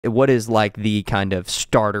what is like the kind of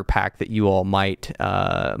starter pack that you all might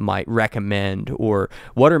recommend, or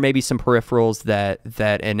what are maybe some peripherals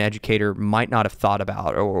that an educator might not have thought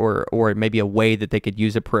about, or maybe a way that they could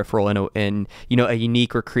use a peripheral in a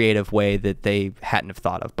unique or creative way that they hadn't have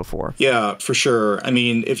thought of before? Yeah, for sure. I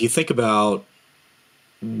mean, if you think about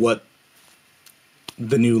what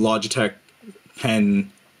the new Logitech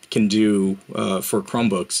pen can do for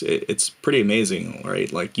Chromebooks, it's pretty amazing,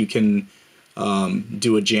 right? Like you can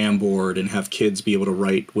do a Jamboard and have kids be able to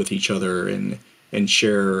write with each other and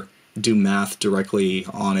do math directly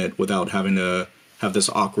on it without having to have this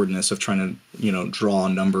awkwardness of trying to, draw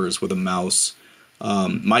numbers with a mouse.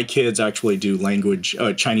 My kids actually do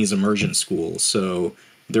Chinese immersion school, so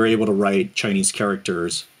they're able to write Chinese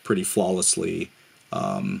characters pretty flawlessly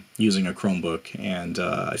using a Chromebook, and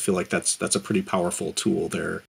I feel like that's a pretty powerful tool there.